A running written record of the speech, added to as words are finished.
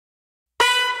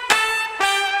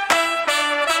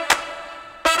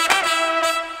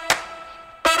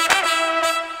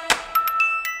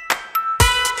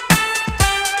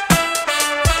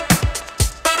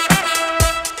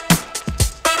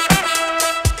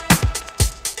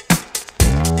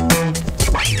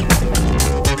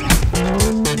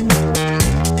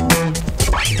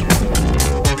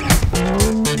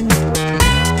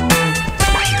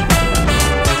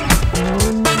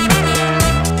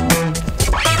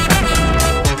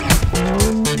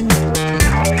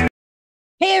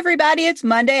everybody. It's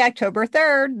Monday, October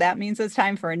 3rd. That means it's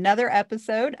time for another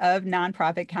episode of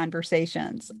Nonprofit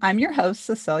Conversations. I'm your host,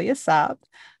 Cecilia Saab.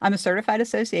 I'm a certified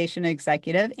association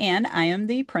executive, and I am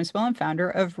the principal and founder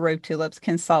of Rogue Tulips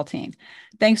Consulting.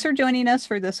 Thanks for joining us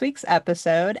for this week's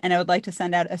episode, and I would like to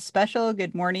send out a special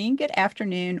good morning, good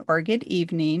afternoon, or good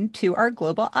evening to our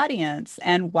global audience,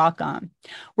 and welcome.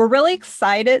 We're really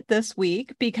excited this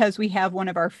week because we have one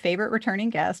of our favorite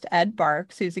returning guests, Ed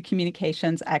Barks, who's a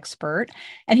communications expert.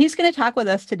 And he's going to talk with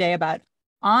us today about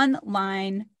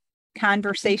online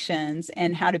conversations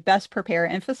and how to best prepare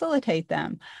and facilitate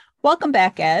them. Welcome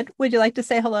back, Ed. Would you like to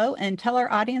say hello and tell our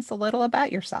audience a little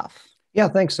about yourself? Yeah,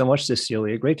 thanks so much,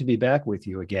 Cecilia. Great to be back with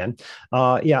you again.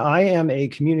 I am a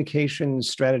communication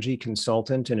strategy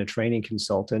consultant and a training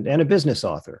consultant and a business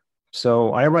author.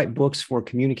 So I write books for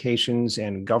communications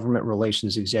and government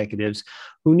relations executives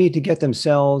who need to get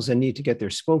themselves and need to get their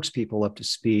spokespeople up to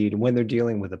speed when they're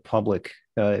dealing with the public.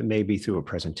 It may be through a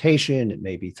presentation, it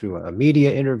may be through a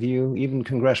media interview, even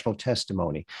congressional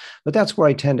testimony. But that's where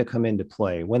I tend to come into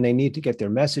play, when they need to get their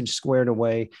message squared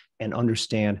away and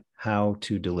understand how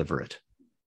to deliver it.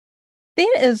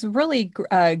 That is really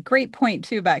a great point,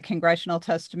 too, about congressional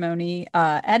testimony.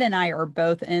 Ed and I are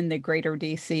both in the greater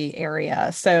DC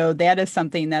area. So that is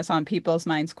something that's on people's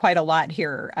minds quite a lot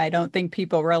here. I don't think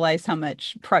people realize how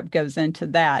much prep goes into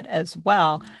that, as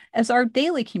well as our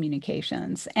daily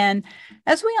communications. And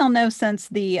as we all know, since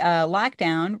the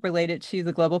lockdown related to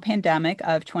the global pandemic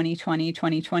of 2020,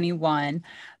 2021,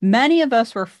 many of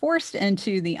us were forced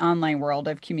into the online world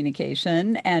of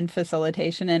communication and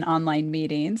facilitation and online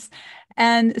meetings.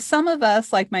 And some of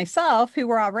us, like myself, who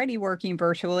were already working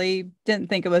virtually, didn't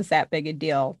think it was that big a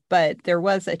deal. But there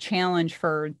was a challenge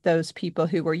for those people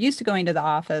who were used to going to the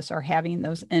office or having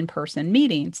those in-person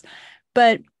meetings.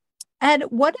 But Ed,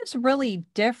 what is really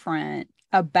different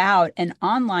about an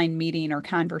online meeting or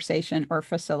conversation or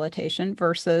facilitation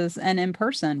versus an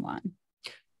in-person one?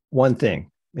 One thing,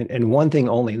 and one thing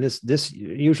only. This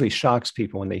usually shocks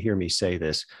people when they hear me say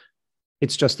this.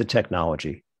 It's just the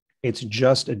technology. It's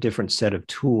just a different set of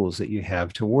tools that you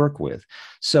have to work with.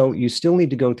 So you still need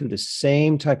to go through the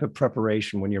same type of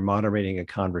preparation when you're moderating a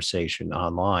conversation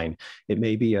online. It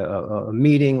may be a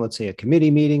meeting, let's say a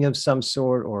committee meeting of some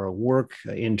sort, or a work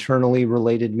internally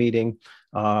related meeting.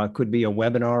 Could be a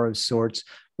webinar of sorts.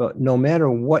 But no matter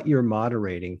what you're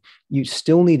moderating, you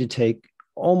still need to take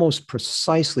almost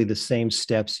precisely the same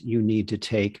steps you need to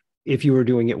take if you were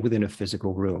doing it within a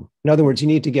physical room. In other words, you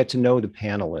need to get to know the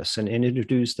panelists and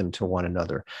introduce them to one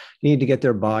another. You need to get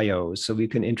their bios so we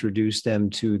can introduce them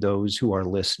to those who are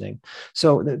listening.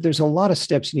 So there's a lot of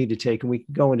steps you need to take, and we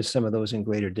can go into some of those in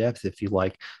greater depth if you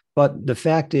like. But the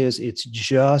fact is, it's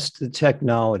just the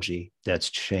technology that's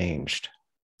changed.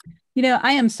 You know,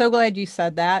 I am so glad you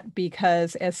said that,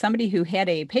 because as somebody who had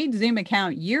a paid Zoom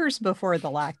account years before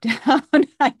the lockdown,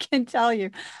 I can tell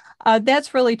you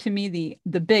that's really, to me,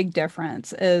 the big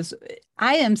difference is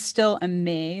I am still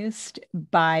amazed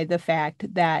by the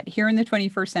fact that here in the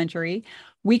 21st century,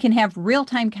 we can have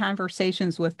real-time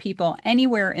conversations with people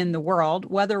anywhere in the world,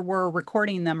 whether we're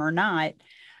recording them or not.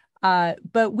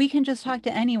 But we can just talk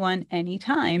to anyone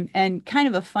anytime. And kind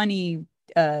of a funny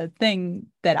thing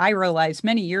that I realized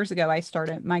many years ago, I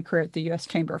started my career at the U.S.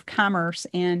 Chamber of Commerce,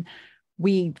 and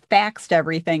we faxed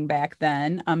everything back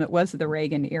then. It was the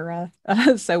Reagan era.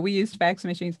 So we used fax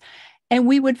machines, and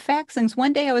we would fax things.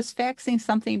 One day I was faxing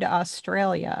something to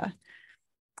Australia,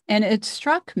 and it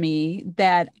struck me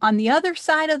that on the other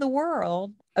side of the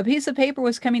world, a piece of paper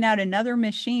was coming out another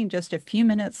machine just a few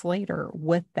minutes later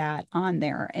with that on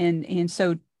there. And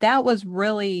so that was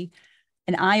really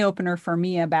an eye-opener for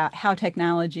me about how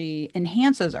technology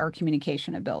enhances our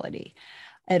communication ability.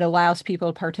 It allows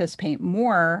people to participate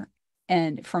more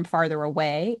and from farther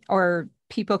away, or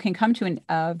people can come to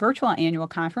a virtual annual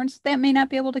conference that may not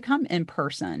be able to come in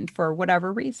person for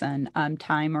whatever reason,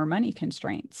 time or money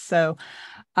constraints. So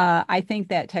I think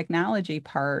that technology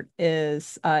part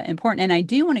is important. And I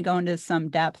do want to go into some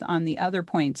depth on the other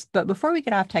points. But before we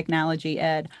get off technology,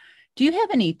 Ed, do you have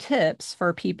any tips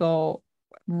for people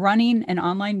running an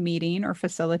online meeting or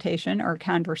facilitation or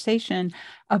conversation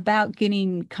about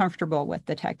getting comfortable with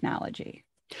the technology?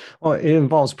 Well, it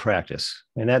involves practice,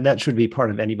 and that should be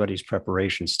part of anybody's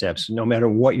preparation steps, no matter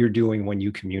what you're doing when you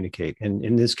communicate. And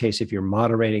in this case, if you're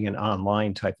moderating an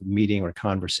online type of meeting or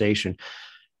conversation,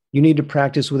 you need to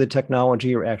practice with the technology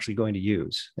you're actually going to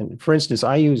use. And for instance,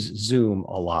 I use Zoom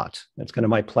a lot. That's kind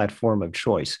of my platform of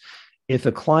choice. If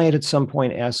a client at some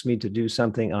point asks me to do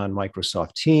something on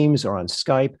Microsoft Teams or on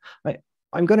Skype,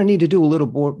 I'm going to need to do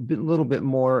little bit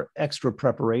more extra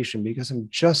preparation because I'm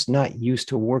just not used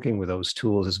to working with those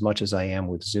tools as much as I am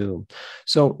with Zoom.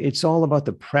 So it's all about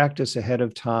the practice ahead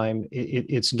of time.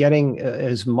 It's getting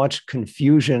as much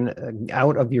confusion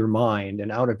out of your mind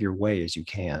and out of your way as you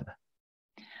can.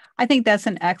 I think that's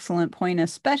an excellent point,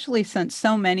 especially since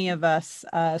so many of us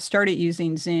started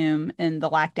using Zoom in the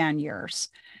lockdown years,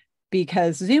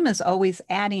 because Zoom is always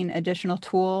adding additional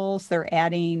tools. They're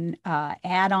adding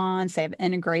add-ons. They have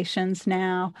integrations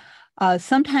now.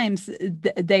 Sometimes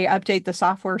they update the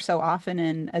software so often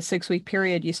in a 6-week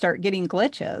period, you start getting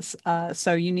glitches.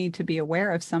 So you need to be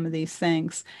aware of some of these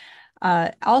things.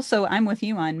 Also, I'm with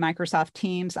you on Microsoft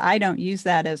Teams. I don't use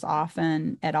that as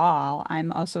often at all.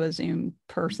 I'm also a Zoom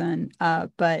person,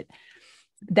 but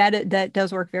that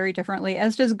does work very differently,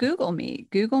 as does Google Meet.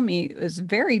 Google Meet is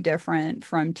very different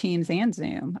from Teams and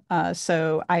Zoom.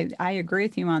 So I agree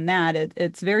with you on that.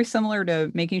 It's very similar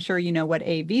to making sure you know what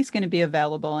AV is going to be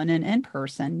available in an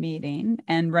in-person meeting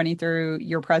and running through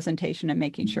your presentation and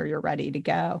making sure you're ready to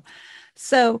go.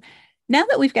 So now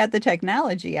that we've got the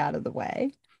technology out of the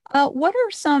way, what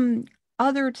are some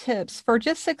other tips for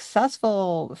just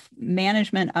successful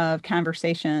management of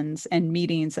conversations and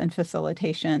meetings and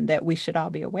facilitation that we should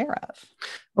all be aware of?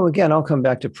 Well, again, I'll come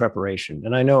back to preparation.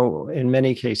 And I know in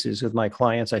many cases with my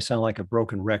clients, I sound like a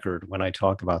broken record when I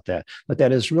talk about that, but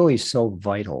that is really so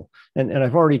vital. And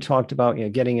I've already talked about,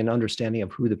 getting an understanding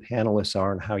of who the panelists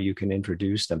are and how you can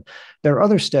introduce them. There are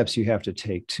other steps you have to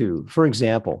take too. For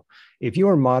example, if you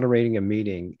are moderating a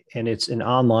meeting and it's an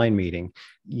online meeting,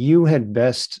 you had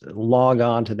best log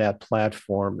on to that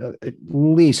platform at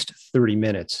least 30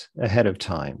 minutes ahead of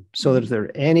time so that if there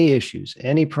are any issues,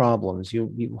 any problems,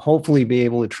 you hopefully be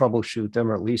able to troubleshoot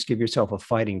them or at least give yourself a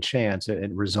fighting chance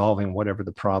at resolving whatever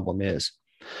the problem is.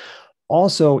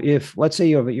 Also, if let's say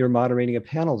you're moderating a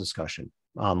panel discussion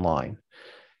online,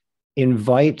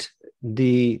 invite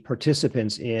the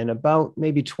participants in about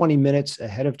maybe 20 minutes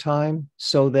ahead of time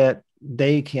so that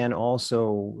they can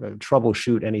also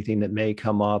troubleshoot anything that may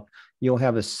come up. You'll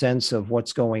have a sense of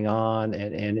what's going on.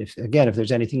 And if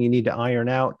there's anything you need to iron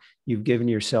out, you've given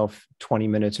yourself 20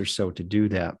 minutes or so to do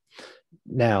that.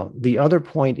 Now, the other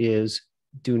point is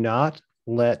do not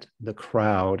let the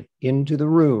crowd into the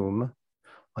room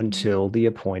until the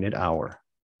appointed hour.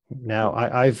 Now,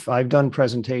 I've done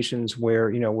presentations where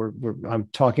I'm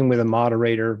talking with a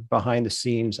moderator behind the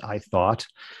scenes, I thought,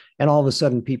 and all of a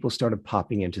sudden people started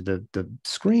popping into the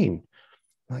screen,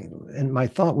 and my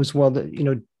thought was, well,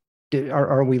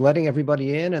 are we letting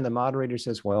everybody in? And the moderator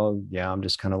says, well, yeah, I'm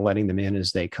just kind of letting them in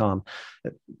as they come.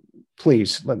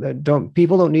 Please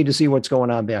people don't need to see what's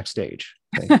going on backstage.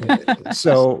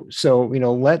 So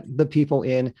let the people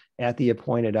in at the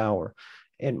appointed hour.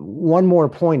 And one more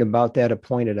point about that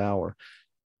appointed hour,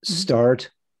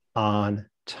 start on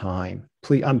time.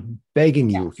 Please, I'm begging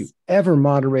you, if you ever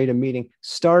moderate a meeting,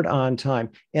 start on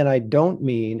time. And I don't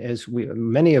mean, as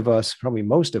many of us, probably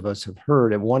most of us have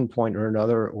heard at one point or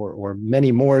another, or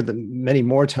many more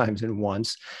times than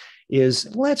once,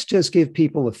 is let's just give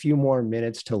people a few more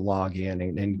minutes to log in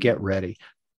and get ready.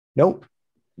 Nope.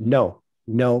 No.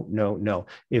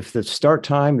 If the start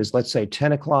time is, let's say,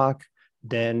 10 o'clock,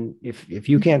 then if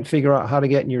you can't figure out how to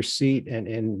get in your seat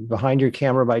and behind your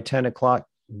camera by 10 o'clock,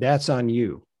 that's on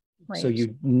you. Right. So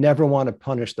you never want to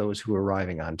punish those who are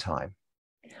arriving on time.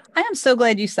 I am so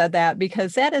glad you said that,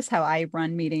 because that is how I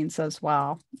run meetings as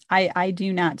well. I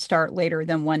do not start later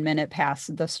than 1 minute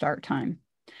past the start time.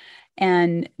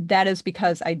 And that is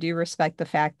because I do respect the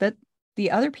fact that the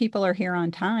other people are here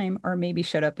on time, or maybe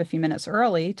showed up a few minutes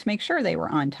early to make sure they were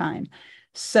on time.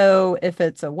 So if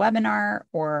it's a webinar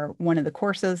or one of the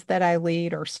courses that I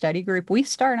lead or study group, we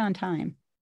start on time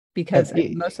because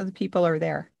most of the people are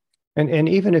there. And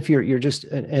even if you're just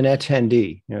an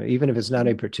attendee, even if it's not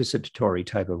a participatory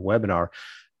type of webinar,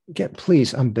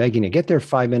 please, I'm begging you, get there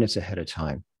 5 minutes ahead of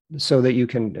time so that you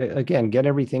can, again, get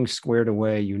everything squared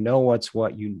away. You know what's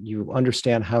what, you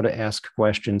understand how to ask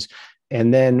questions.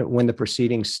 And then when the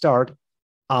proceedings start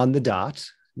on the dot,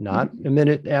 not a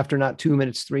minute after, not 2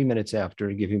 minutes, 3 minutes after,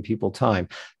 giving people time,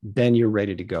 then you're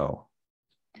ready to go.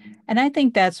 And I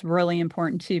think that's really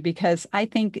important too, because I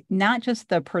think not just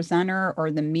the presenter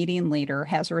or the meeting leader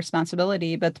has a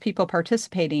responsibility, but the people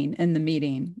participating in the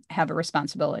meeting have a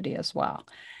responsibility as well.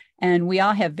 And we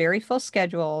all have very full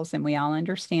schedules, and we all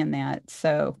understand that.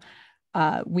 So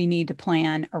we need to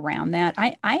plan around that.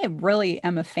 I really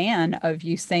am a fan of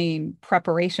you saying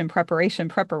preparation,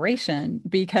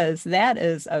 because that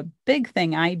is a big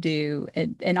thing I do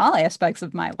in all aspects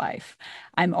of my life.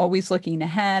 I'm always looking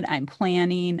ahead. I'm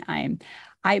planning.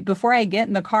 before I get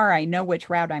in the car, I know which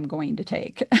route I'm going to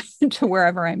take to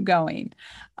wherever I'm going.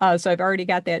 So I've already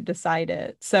got that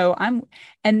decided.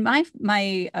 And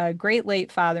my great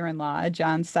late father-in-law,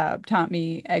 John Sub, taught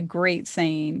me a great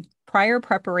saying: prior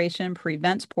preparation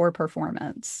prevents poor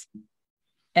performance.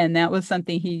 And that was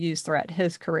something he used throughout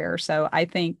his career. So I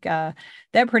think that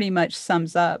pretty much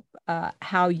sums up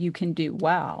how you can do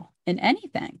well in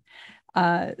anything.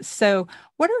 So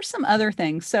what are some other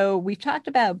things? So we've talked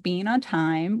about being on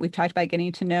time. We've talked about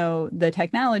getting to know the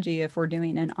technology if we're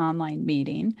doing an online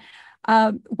meeting.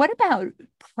 What about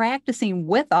practicing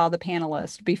with all the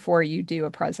panelists before you do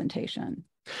a presentation?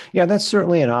 Yeah, that's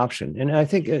certainly an option. And I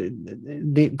think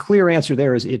the clear answer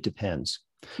there is it depends.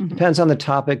 Mhm. Depends on the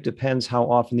topic, depends how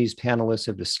often these panelists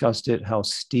have discussed it, how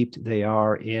steeped they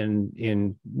are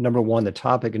in number one, the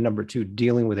topic, and number two,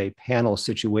 dealing with a panel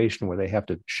situation where they have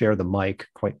to share the mic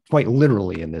quite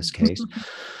literally in this case.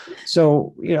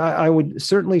 So, I would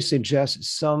certainly suggest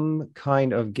some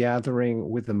kind of gathering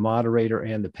with the moderator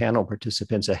and the panel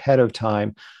participants ahead of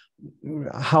time.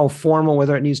 How formal,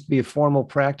 whether it needs to be a formal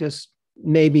practice,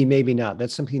 maybe, maybe not.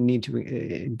 That's something you need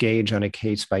to gauge on a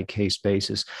case by case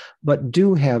basis, but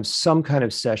do have some kind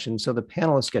of session so the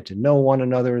panelists get to know one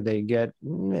another. They get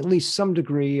at least some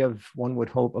degree of, one would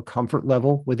hope, a comfort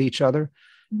level with each other.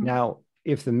 Mhm. Now,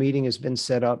 if the meeting has been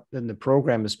set up and the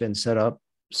program has been set up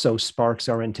so sparks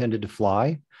are intended to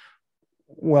fly,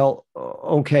 well,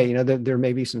 okay, there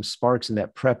may be some sparks in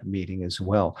that prep meeting as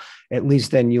well. At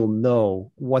least then you'll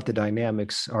know what the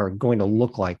dynamics are going to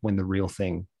look like when the real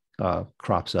thing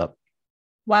crops up.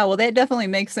 Wow, well, that definitely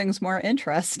makes things more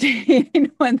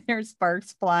interesting when there's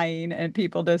sparks flying and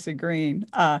people disagreeing.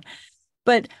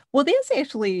 But well, that's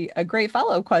actually a great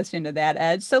follow-up question to that,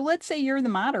 Ed. So let's say you're the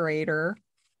moderator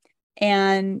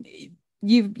and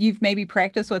you've maybe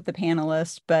practiced with the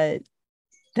panelists, but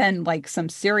then like some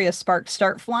serious sparks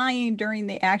start flying during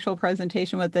the actual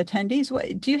presentation with the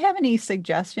attendees. Do you have any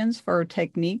suggestions for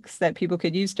techniques that people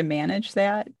could use to manage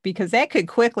that? Because that could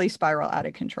quickly spiral out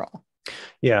of control.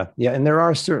 Yeah. And there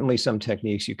are certainly some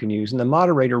techniques you can use. And the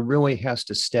moderator really has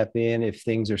to step in if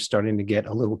things are starting to get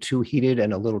a little too heated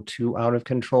and a little too out of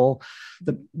control.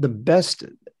 The best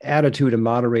attitude a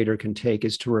moderator can take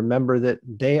is to remember that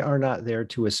they are not there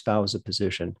to espouse a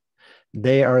position.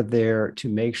 They are there to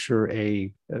make sure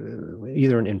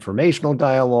either an informational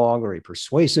dialogue or a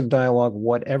persuasive dialogue,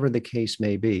 whatever the case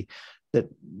may be, that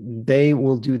they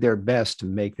will do their best to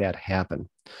make that happen.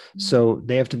 So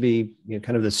they have to be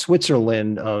kind of the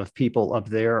Switzerland of people up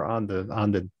there on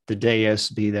the dais,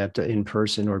 be that in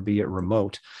person or be it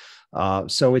remote.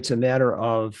 So it's a matter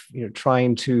of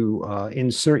trying to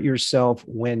insert yourself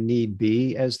when need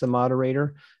be as the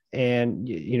moderator. And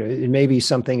it may be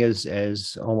something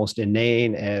as almost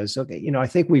inane as, okay, I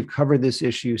think we've covered this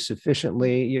issue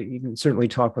sufficiently. You can certainly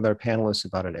talk with our panelists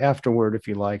about it afterward if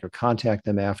you like, or contact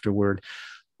them afterward.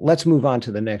 Let's move on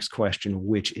to the next question,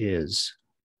 which is.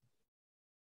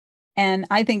 And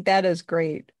I think that is a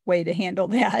great way to handle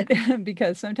that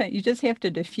because sometimes you just have to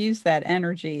diffuse that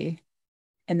energy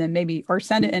and then maybe, or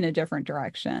send it in a different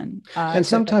direction. And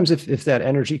sometimes if that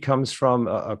energy comes from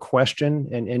a question,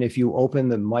 and if you open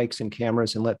the mics and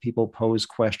cameras and let people pose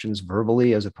questions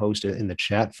verbally as opposed to in the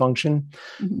chat function,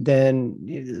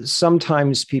 then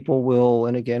sometimes people will,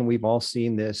 and again, we've all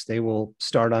seen this, they will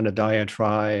start on a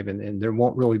diatribe and there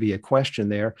won't really be a question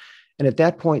there. And at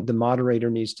that point, the moderator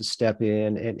needs to step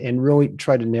in and really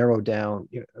try to narrow down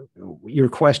your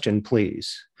question,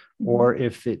 please. Or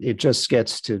if it just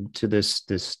gets to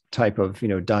this type of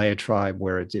diatribe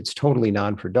where it's totally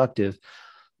non-productive,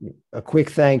 a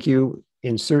quick thank you,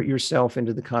 insert yourself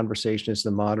into the conversation as the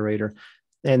moderator,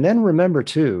 and then remember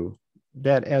too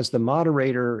that as the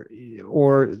moderator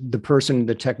or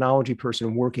the technology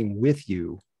person working with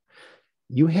you,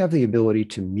 you have the ability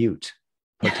to mute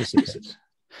participants.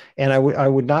 And I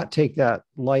would not take that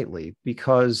lightly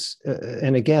because,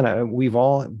 and again, we've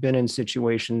all been in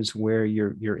situations where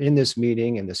you're in this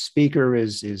meeting and the speaker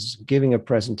is giving a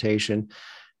presentation,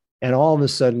 and all of a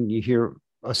sudden you hear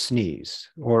a sneeze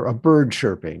or a bird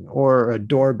chirping or a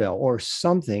doorbell or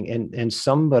something, and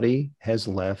somebody has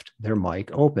left their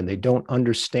mic open. They don't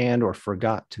understand or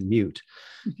forgot to mute.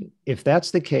 If that's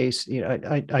the case,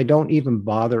 I don't even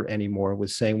bother anymore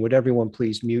with saying, would everyone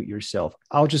please mute yourself?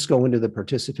 I'll just go into the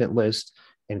participant list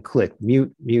and click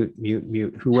mute,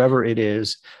 whoever it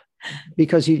is,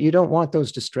 because you don't want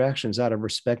those distractions out of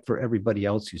respect for everybody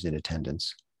else who's in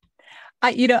attendance. I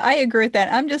agree with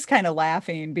that. I'm just kind of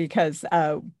laughing because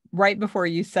right before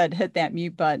you said hit that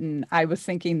mute button, I was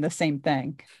thinking the same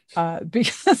thing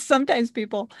because sometimes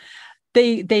people,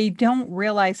 they don't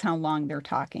realize how long they're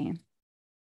talking.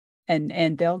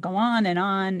 and they'll go on,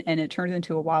 and it turns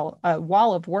into a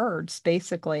wall of words,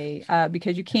 basically,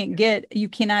 because you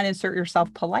cannot insert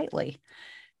yourself politely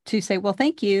to say, well,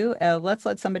 thank you. Let's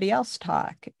let somebody else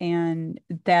talk. And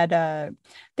that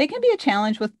they can be a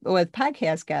challenge with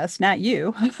podcast guests, not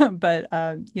you, but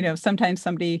sometimes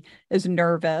somebody is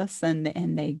nervous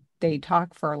and they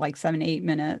talk for like 7, 8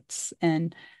 minutes,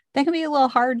 and that can be a little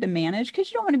hard to manage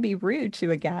because you don't want to be rude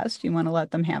to a guest. You want to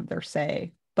let them have their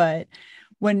say. But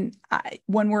when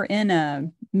we're in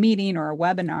a meeting or a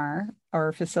webinar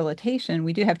or facilitation,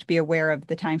 we do have to be aware of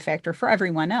the time factor for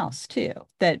everyone else too,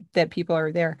 that people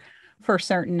are there for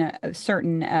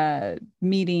certain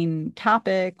meeting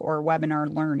topic or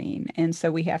webinar learning. And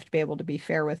so we have to be able to be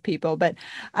fair with people. But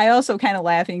I also kind of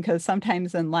laughing because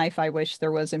sometimes in life, I wish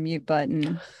there was a mute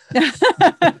button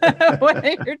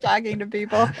when you're talking to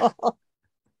people.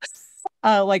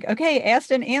 Like, okay,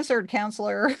 asked and answered,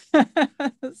 counselor.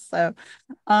 So,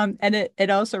 and it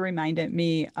also reminded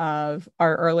me of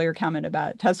our earlier comment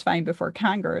about testifying before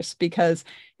Congress, because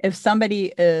if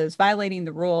somebody is violating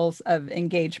the rules of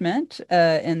engagement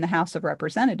in the House of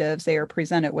Representatives, they are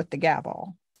presented with the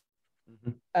gavel.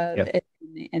 Yep.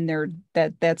 And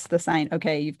that's the sign,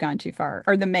 okay, you've gone too far.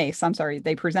 Or the mace, I'm sorry,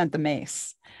 they present the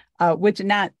mace. Which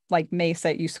not like mace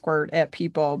that you squirt at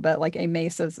people, but like a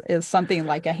mace is something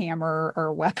like a hammer or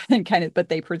a weapon kind of, but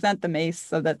they present the mace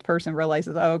so that the person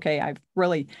realizes, oh, okay, I've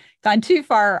really gone too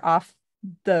far off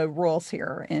the rules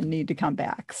here and need to come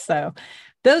back. So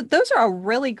those are all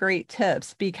really great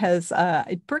tips, because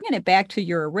bringing it back to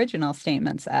your original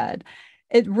statements, Ed,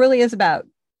 it really is about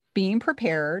being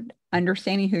prepared,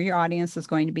 understanding who your audience is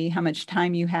going to be, how much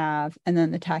time you have, and then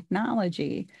the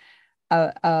technology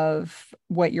of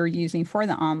what you're using for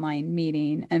the online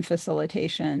meeting and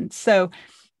facilitation. So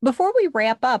before we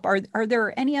wrap up, are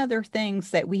there any other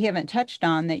things that we haven't touched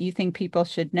on that you think people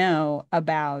should know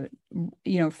about,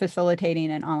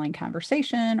 facilitating an online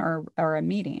conversation or a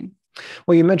meeting?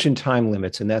 Well, you mentioned time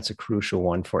limits, and that's a crucial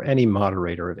one for any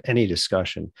moderator of any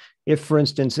discussion. If, for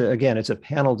instance, again, it's a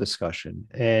panel discussion,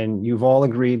 and you've all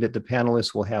agreed that the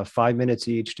panelists will have 5 minutes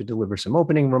each to deliver some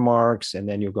opening remarks, and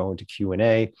then you'll go into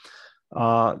Q&A.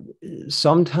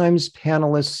 Sometimes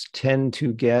panelists tend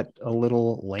to get a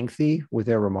little lengthy with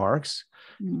their remarks,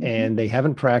 and they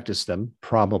haven't practiced them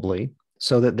probably,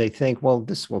 so that they think, well,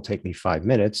 this will take me 5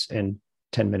 minutes, and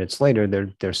 10 minutes later,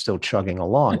 they're still chugging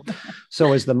along.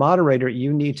 So as the moderator,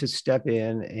 you need to step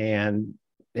in and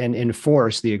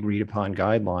enforce the agreed upon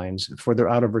guidelines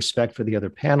out of respect for the other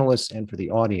panelists and for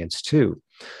the audience too.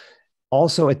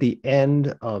 Also, at the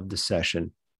end of the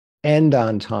session, end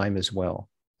on time as well.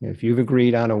 If you've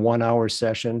agreed on a 1-hour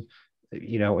session,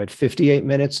 at 58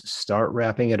 minutes, start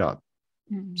wrapping it up.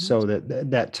 So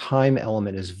that time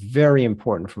element is very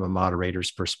important from a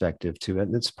moderator's perspective too.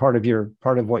 And it's part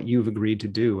of what you've agreed to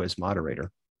do as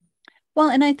moderator. Well,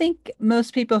 and I think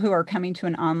most people who are coming to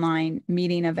an online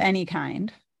meeting of any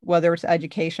kind, whether it's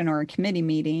education or a committee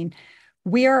meeting,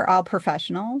 we are all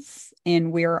professionals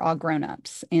and we're all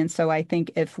grown-ups. And so I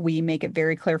think if we make it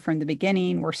very clear from the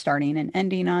beginning, we're starting and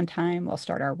ending on time, we'll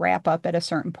start our wrap up at a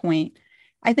certain point.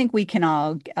 I think we can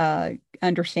all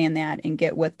understand that and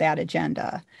get with that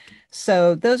agenda.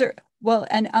 So those are, well,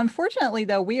 and unfortunately,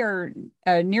 though, we are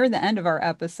near the end of our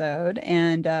episode.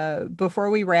 And before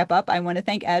we wrap up, I want to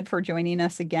thank Ed for joining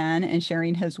us again and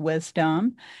sharing his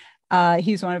wisdom.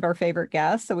 He's one of our favorite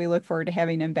guests, so we look forward to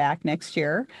having him back next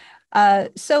year.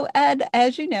 So Ed,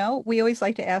 as you know, we always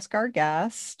like to ask our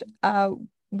guest,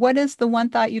 what is the one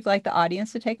thought you'd like the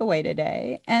audience to take away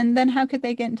today? And then how could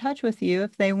they get in touch with you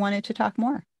if they wanted to talk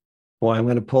more? Well, I'm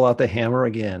going to pull out the hammer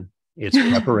again. It's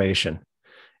preparation.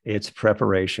 It's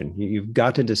preparation. You've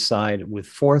got to decide with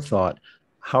forethought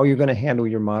how you're going to handle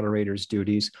your moderator's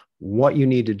duties, what you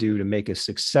need to do to make a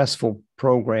successful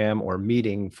program or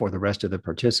meeting for the rest of the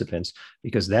participants,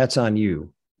 because that's on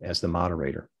you as the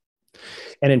moderator.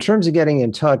 And in terms of getting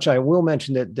in touch, I will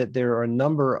mention that there are a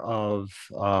number of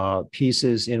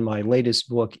pieces in my latest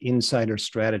book, Insider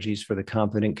Strategies for the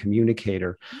Competent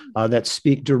Communicator, that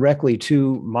speak directly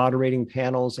to moderating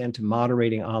panels and to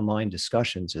moderating online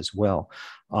discussions as well.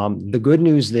 The good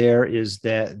news there is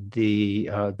that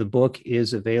the book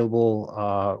is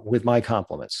available with my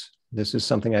compliments. This is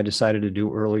something I decided to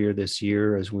do earlier this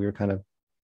year as we were kind of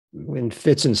in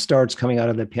fits and starts coming out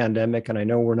of the pandemic, and I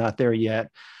know we're not there yet.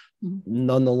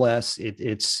 Nonetheless,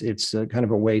 it's a kind of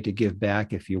a way to give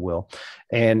back, if you will.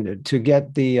 And to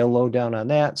get the lowdown on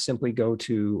that, simply go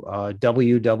to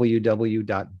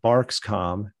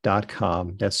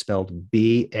www.barkscom.com. That's spelled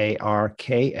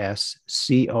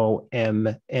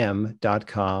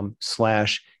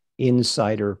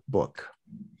BARKSCOMM.com/insider book.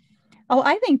 Oh,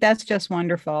 I think that's just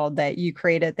wonderful that you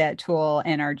created that tool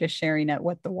and are just sharing it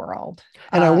with the world.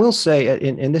 And I will say,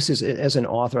 and this is as an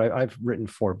author, I've written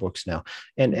 4 books now.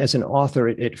 And as an author,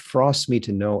 it frosts me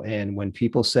to no end when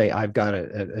people say, I've got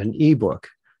an ebook.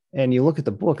 And you look at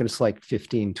the book and it's like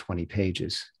 15, 20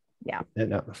 pages. Yeah.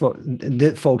 And,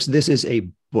 folks, this is a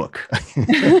book.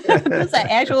 This is an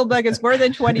actual book. It's more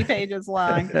than 20 pages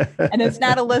long. And it's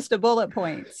not a list of bullet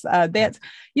points. That's,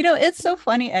 it's so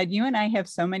funny, Ed, you and I have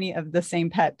so many of the same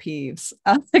pet peeves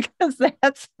because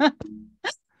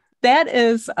that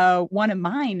is one of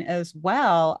mine as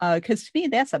well. Because to me,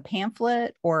 that's a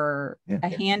pamphlet or a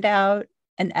handout,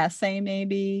 an essay,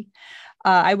 maybe.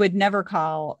 I would never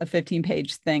call a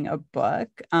 15-page thing a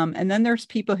book. And then there's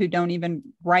people who don't even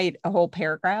write a whole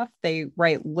paragraph. They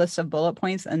write lists of bullet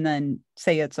points and then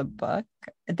say it's a book.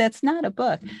 That's not a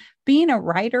book. Being a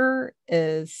writer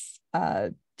is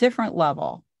a different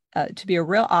level. To be a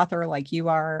real author like you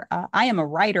are, I am a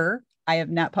writer. I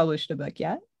have not published a book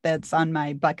yet. That's on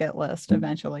my bucket list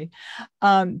eventually.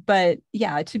 But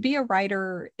yeah, to be a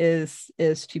writer is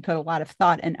to put a lot of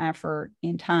thought and effort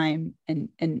and time and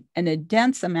a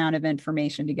dense amount of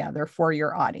information together for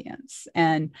your audience.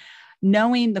 And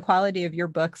knowing the quality of your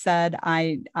book, said,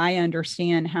 I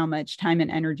understand how much time and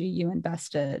energy you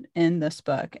invested in this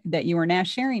book that you are now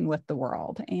sharing with the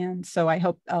world. And so I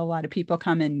hope a lot of people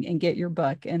come and get your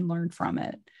book and learn from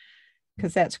it,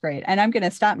 because that's great. And I'm going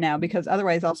to stop now because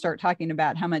otherwise I'll start talking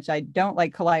about how much I don't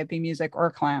like calliope music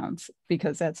or clowns,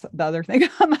 because that's the other thing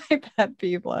on my pet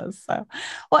peeve list. So,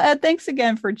 well, Ed, thanks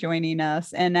again for joining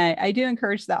us. And I do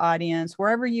encourage the audience,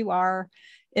 wherever you are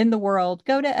in the world,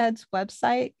 go to Ed's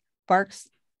website,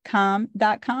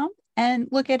 barkscom.com, and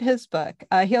look at his book.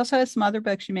 He also has some other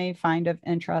books you may find of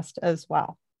interest as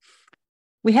well.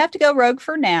 We have to go rogue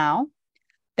for now.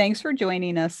 Thanks for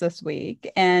joining us this week.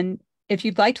 And if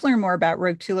you'd like to learn more about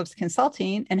Rogue Tulips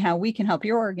Consulting and how we can help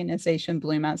your organization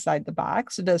bloom outside the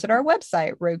box, visit our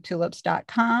website,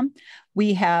 roguetulips.com.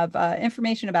 We have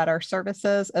information about our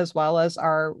services as well as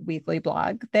our weekly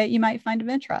blog that you might find of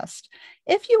interest.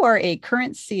 If you are a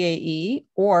current CAE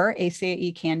or a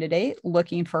CAE candidate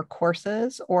looking for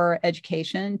courses or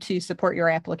education to support your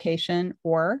application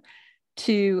or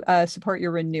to support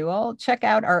your renewal, check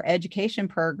out our education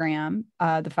program,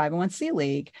 the 501c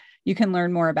League. You can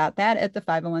learn more about that at the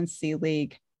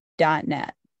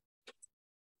 501cleague.net.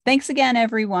 Thanks again,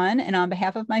 everyone. And on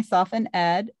behalf of myself and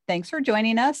Ed, thanks for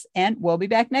joining us. And we'll be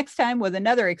back next time with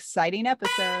another exciting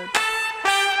episode.